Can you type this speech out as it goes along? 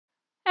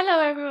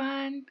Hello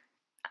everyone!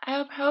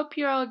 I hope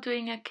you're all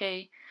doing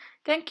okay.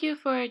 Thank you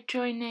for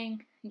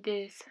joining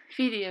this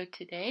video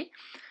today,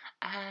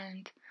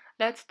 and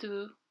let's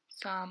do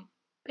some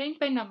paint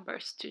by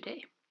numbers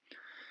today.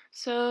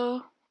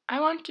 So I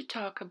want to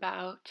talk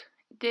about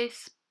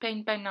this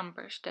paint by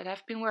numbers that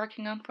I've been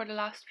working on for the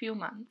last few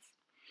months.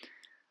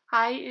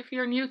 Hi, if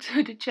you're new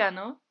to the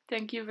channel,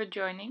 thank you for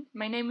joining.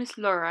 My name is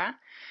Laura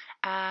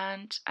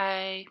and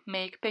I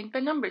make paint by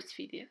numbers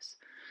videos.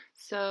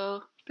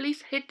 So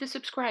please hit the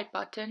subscribe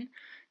button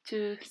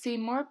to see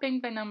more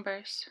paint by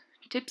numbers,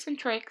 tips and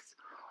tricks,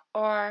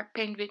 or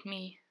paint with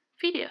me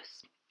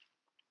videos.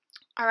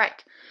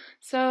 Alright,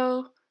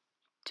 so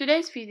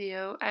today's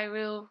video I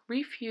will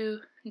review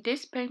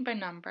this paint by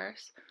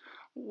numbers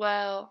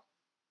while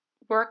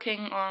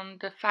working on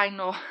the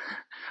final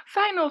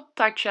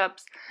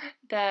touch-ups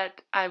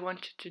that I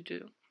wanted to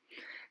do.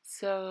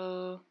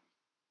 So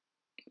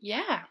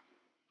yeah,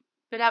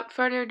 without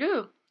further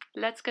ado,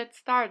 let's get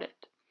started.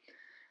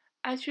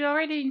 As you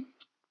already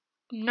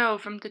know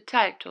from the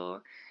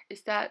title,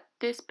 is that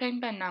this paint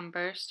by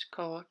numbers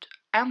called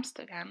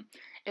Amsterdam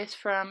is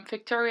from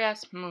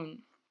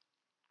Victoriasmoon.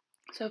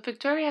 So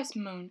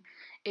Victoriasmoon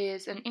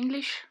is an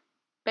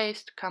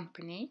English-based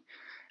company,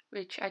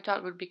 which I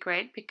thought would be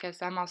great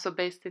because I'm also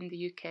based in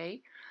the UK.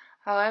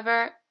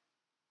 However,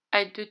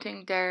 I do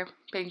think their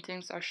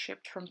paintings are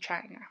shipped from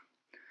China.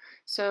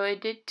 So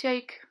it did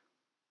take,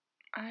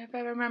 if I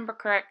remember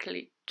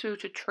correctly, 2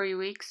 to 3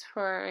 weeks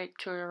for it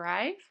to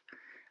arrive.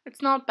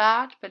 It's not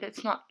bad, but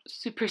it's not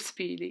super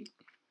speedy.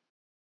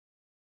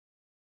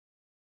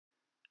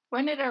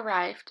 When it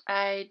arrived,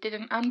 I did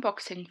an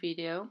unboxing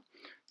video,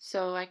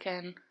 so I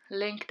can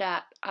link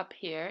that up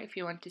here if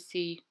you want to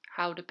see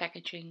how the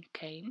packaging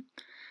came.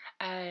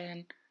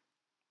 And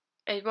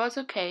it was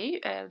okay,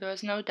 there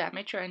was no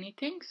damage or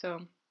anything, so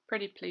I'm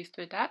pretty pleased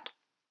with that.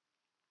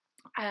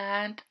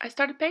 And I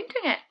started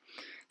painting it.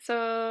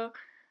 So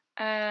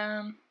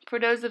for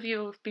those of you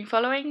who've been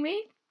following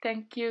me,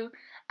 thank you,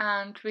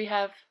 and we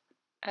have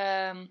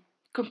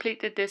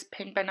completed this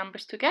paint by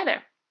numbers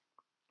together.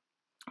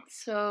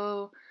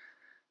 So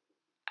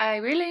I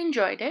really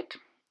enjoyed it.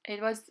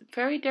 It was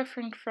very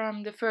different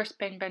from the first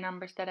paint by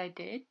numbers that I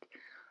did.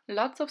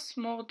 Lots of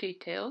small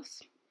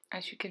details,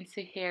 as you can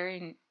see here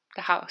in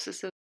the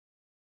houses. So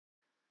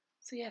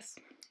yes,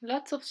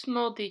 lots of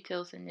small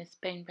details in this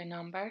paint by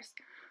numbers,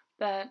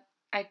 but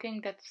I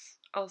think that's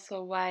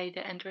also why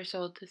the end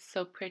result is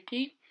so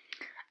pretty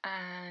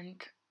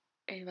and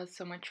it was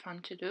so much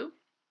fun to do.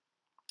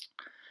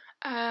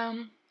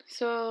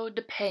 So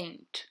the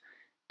paint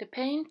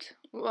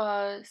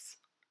was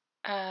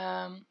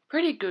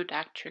pretty good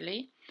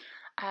actually.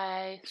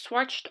 I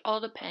swatched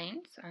all the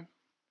paints, and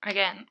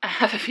again I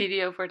have a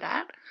video for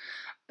that,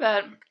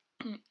 but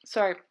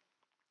sorry,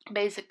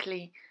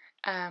 basically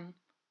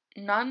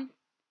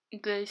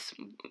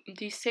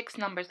these 6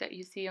 numbers that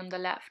you see on the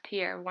left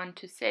here, 1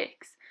 to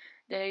 6,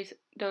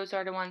 those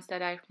are the ones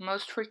that I've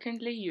most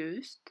frequently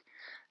used.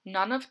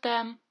 None of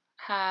them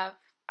I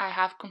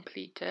have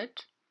completed,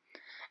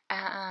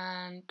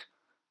 and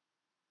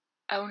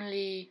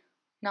only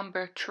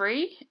number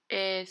 3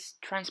 is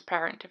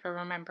transparent, if I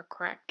remember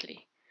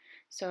correctly.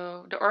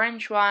 So the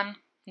orange one,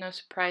 no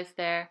surprise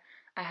there,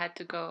 I had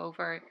to go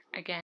over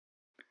again.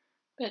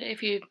 But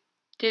if you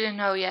didn't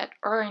know yet,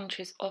 orange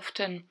is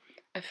often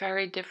a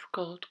very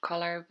difficult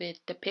color with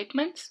the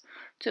pigments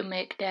to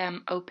make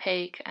them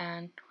opaque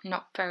and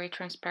not very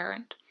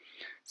transparent.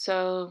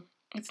 So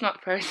it's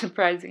not very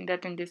surprising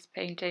that in this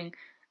painting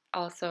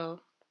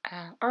also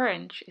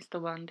orange is the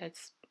one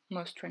that's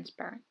most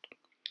transparent.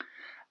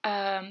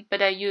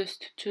 But I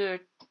used 2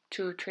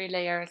 or 3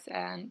 layers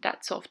and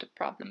that solved the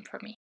problem for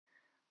me.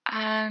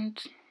 And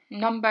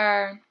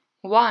number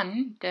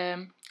 1,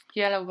 the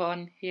yellow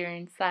one here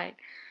inside,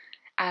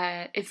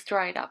 it's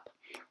dried up.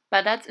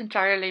 But that's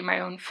entirely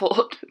my own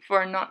fault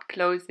for not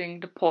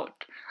closing the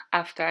pot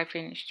after I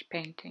finished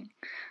painting.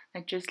 I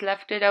just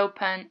left it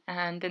open,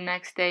 and the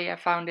next day I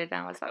found it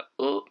and I was like,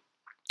 oh,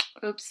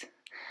 oops,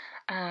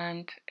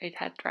 and it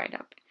had dried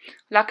up.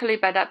 Luckily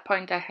by that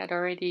point I had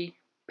already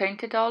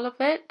painted all of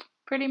it,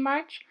 pretty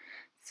much,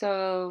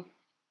 so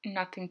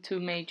nothing too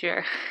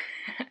major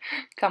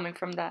coming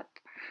from that.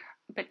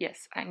 But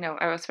yes, I know,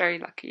 I was very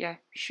lucky. I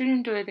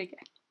shouldn't do it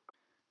again.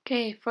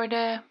 Okay, for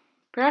the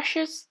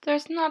brushes,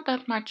 there's not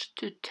that much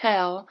to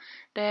tell.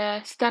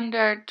 The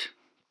standard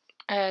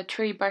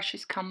 3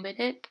 brushes come with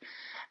it.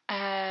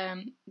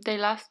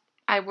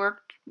 I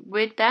worked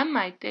with them.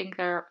 I think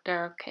they're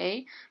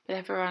okay, but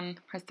everyone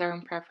has their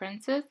own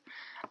preferences.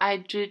 I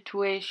did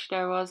wish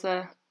there was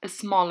a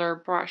smaller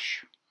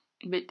brush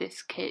with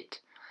this kit,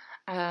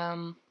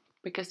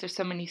 because there's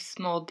so many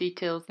small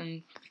details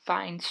and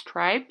fine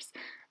stripes.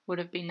 Would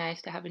have been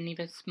nice to have an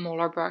even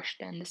smaller brush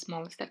than the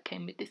smallest that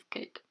came with this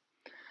kit.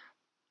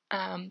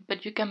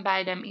 But you can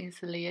buy them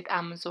easily at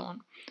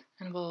Amazon,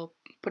 and we'll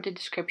put a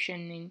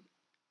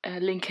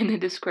link in the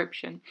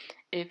description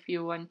if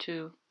you want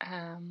to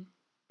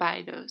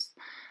buy those.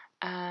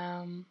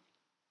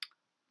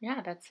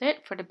 Yeah, that's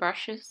it for the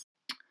brushes.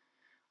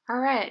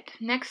 Alright,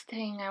 next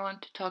thing I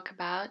want to talk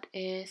about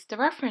is the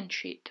reference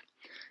sheet.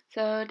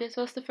 So this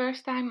was the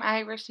first time I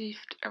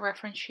received a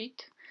reference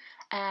sheet,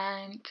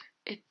 and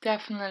it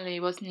definitely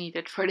was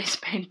needed for this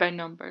paint by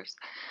numbers.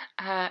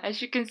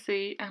 As you can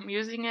see, I'm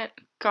using it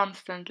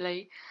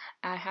constantly.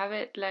 I have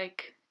it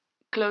like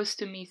close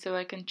to me so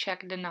I can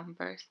check the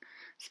numbers,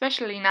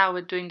 especially now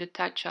with doing the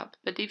touch up,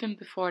 but even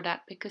before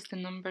that, because the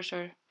numbers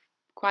are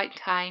quite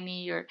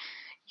tiny, or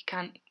you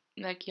can't,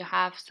 like, you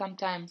have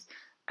sometimes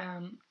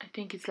I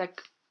think it's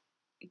like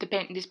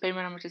this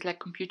payment numbers is like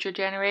computer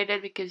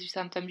generated, because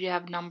sometimes you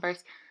have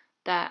numbers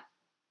that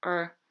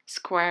or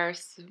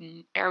squares,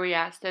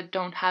 areas that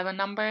don't have a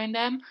number in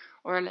them,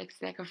 or like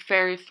it's like a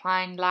very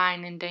fine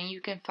line, and then you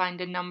can find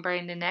the number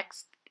in the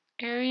next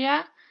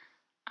area.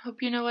 I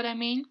hope you know what I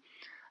mean.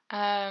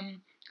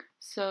 Um,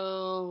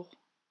 so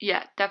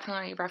yeah,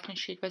 definitely a reference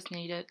sheet was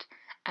needed,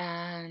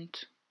 and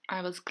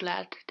I was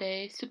glad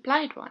they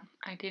supplied one.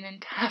 I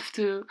didn't have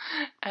to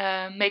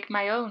make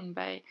my own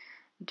by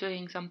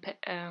doing some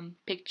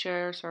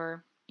pictures,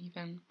 or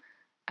even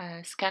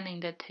scanning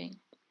the thing.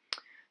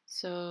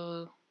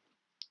 So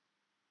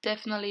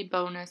definitely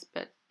bonus,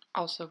 but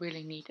also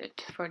really needed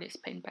for this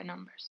paint by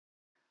numbers.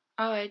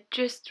 Oh, I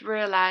just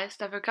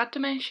realized I forgot to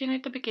mention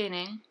at the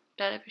beginning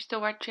that if you're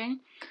still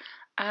watching,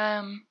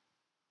 um,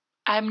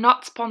 I'm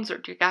not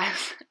sponsored, you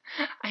guys.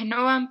 I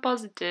know I'm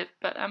positive,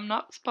 but I'm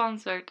not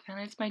sponsored, and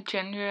it's my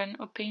genuine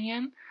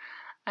opinion,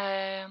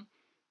 um,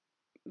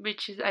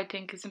 which is, I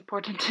think, is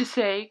important to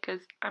say,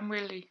 because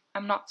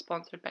I'm not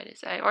sponsored by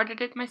this. I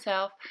ordered it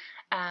myself,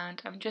 and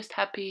I'm just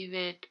happy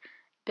with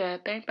the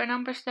paint by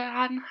numbers that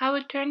I had and how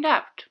it turned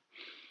out.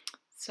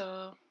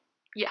 So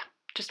yeah,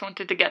 just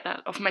wanted to get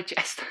that off my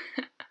chest.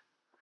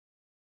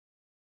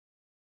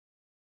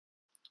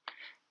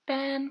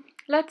 Then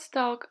let's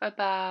talk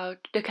about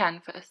the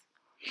canvas.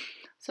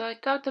 So I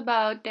talked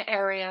about the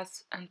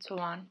areas and so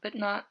on, but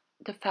not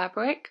the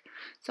fabric.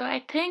 So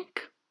I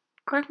think,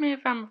 correct me if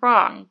I'm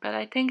wrong, but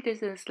I think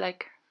this is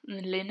like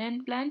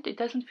linen blend. It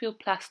doesn't feel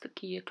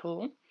plasticky at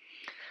all.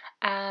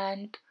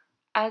 And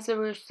as a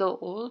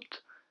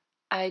result,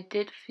 I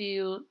did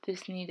feel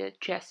this needed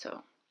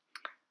gesso.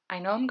 I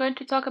know I'm going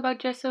to talk about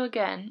gesso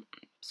again,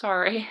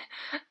 sorry,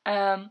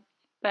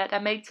 but I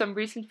made some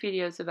recent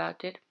videos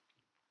about it.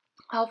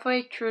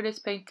 Halfway through this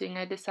painting,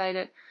 I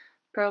decided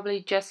probably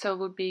gesso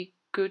would be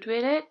good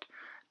with it,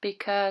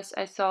 because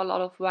I saw a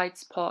lot of white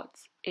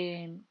spots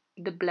in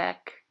the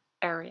black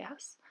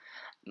areas,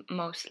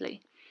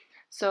 mostly.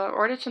 So I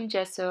ordered some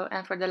gesso,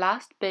 and for the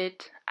last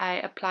bit I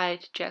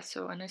applied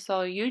gesso, and I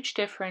saw a huge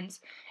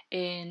difference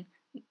in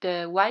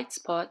the white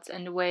spots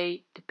and the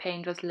way the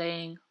paint was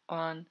laying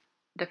on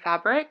the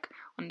fabric,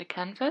 on the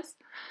canvas.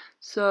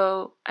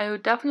 So I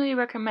would definitely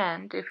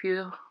recommend, if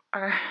you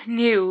are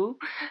new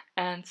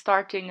and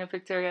starting a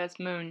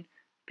Victoriasmoon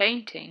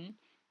painting,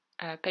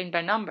 paint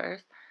by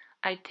numbers,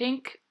 I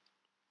think,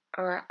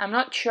 or I'm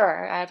not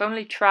sure, I've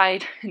only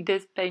tried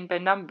this paint by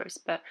numbers,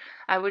 but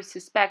I would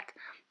suspect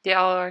they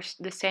are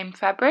the same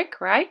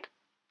fabric, right?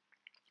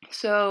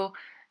 So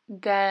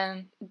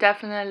then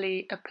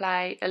definitely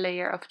apply a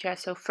layer of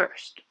gesso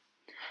first.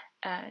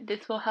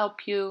 This will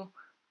help you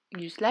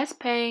use less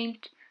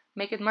paint,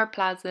 make it more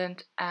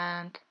pleasant,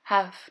 and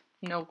have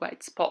no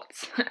white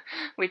spots,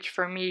 which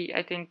for me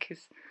I think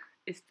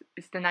is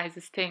the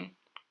nicest thing.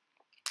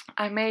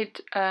 I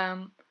made a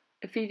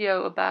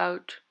video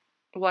about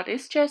what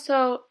is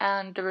gesso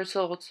and the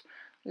results,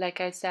 like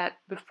I said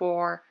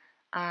before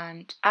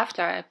and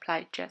after I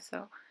applied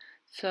gesso.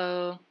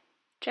 So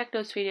check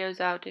those videos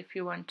out if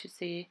you want to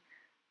see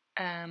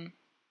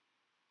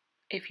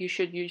if you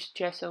should use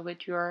gesso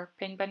with your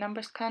paint by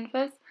numbers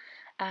canvas,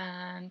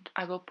 and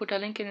I will put a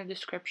link in the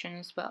description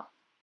as well.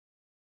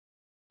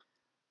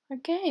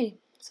 Okay,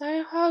 so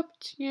I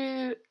hoped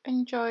you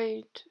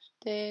enjoyed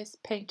this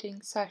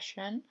painting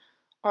session,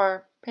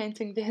 or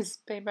painting this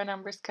paint by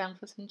numbers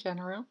canvas in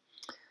general.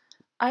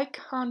 I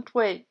can't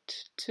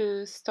wait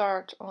to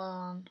start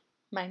on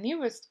my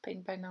newest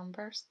paint by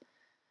numbers,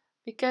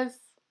 because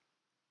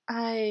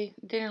I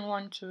didn't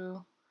want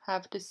to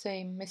have the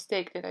same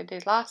mistake that I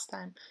did last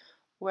time,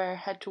 where I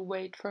had to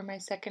wait for my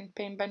second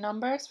paint by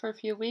numbers for a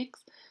few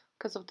weeks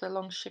because of the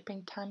long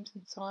shipping times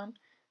and so on.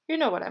 You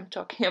know what I'm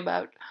talking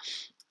about.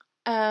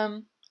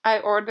 I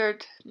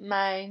ordered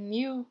my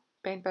new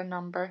paint by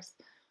numbers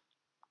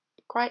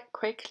quite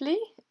quickly,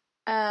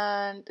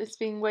 and it's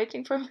been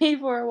waiting for me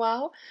for a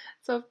while,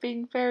 so I've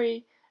been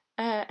very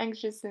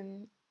anxious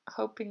and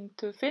hoping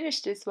to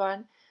finish this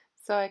one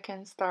so I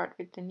can start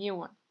with the new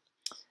one.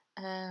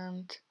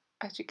 And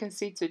as you can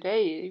see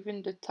today,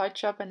 even the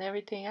touch up and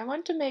everything, I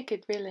want to make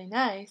it really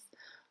nice,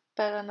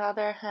 but on the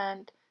other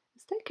hand,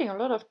 it's taking a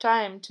lot of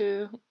time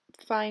to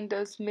find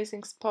those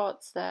missing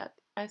spots that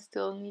I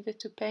still needed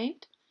to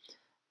paint,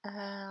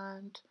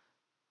 and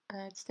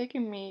it's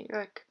taking me,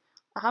 like,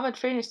 I haven't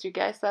finished, you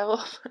guys. I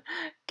will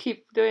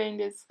keep doing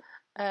this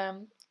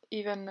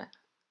even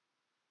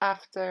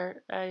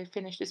after I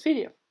finish this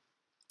video.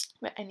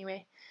 But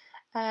anyway,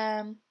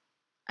 I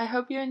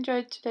hope you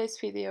enjoyed today's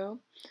video,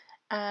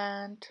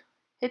 and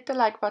hit the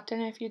like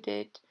button if you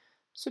did,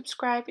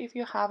 subscribe if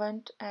you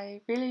haven't.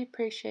 I really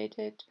appreciate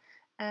it,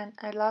 and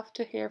I love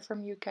to hear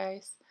from you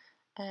guys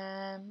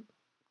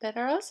that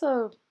are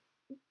also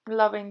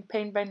loving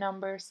paint by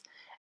numbers.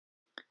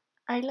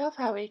 I love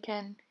how we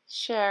can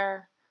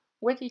share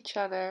with each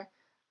other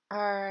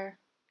our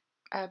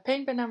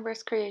paint by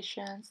numbers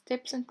creations,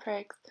 tips and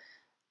tricks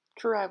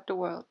throughout the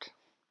world.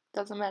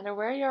 Doesn't matter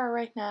where you are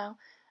right now,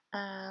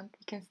 and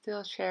we can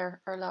still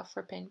share our love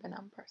for paint by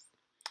numbers.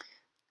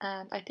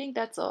 And I think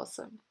that's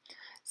awesome.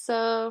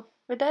 So,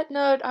 with that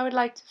note, I would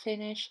like to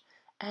finish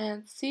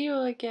and see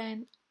you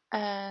again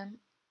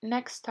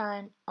next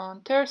time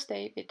on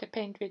Thursday with the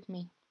Paint with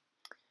Me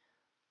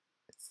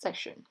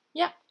session.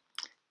 Yeah,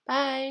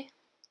 bye!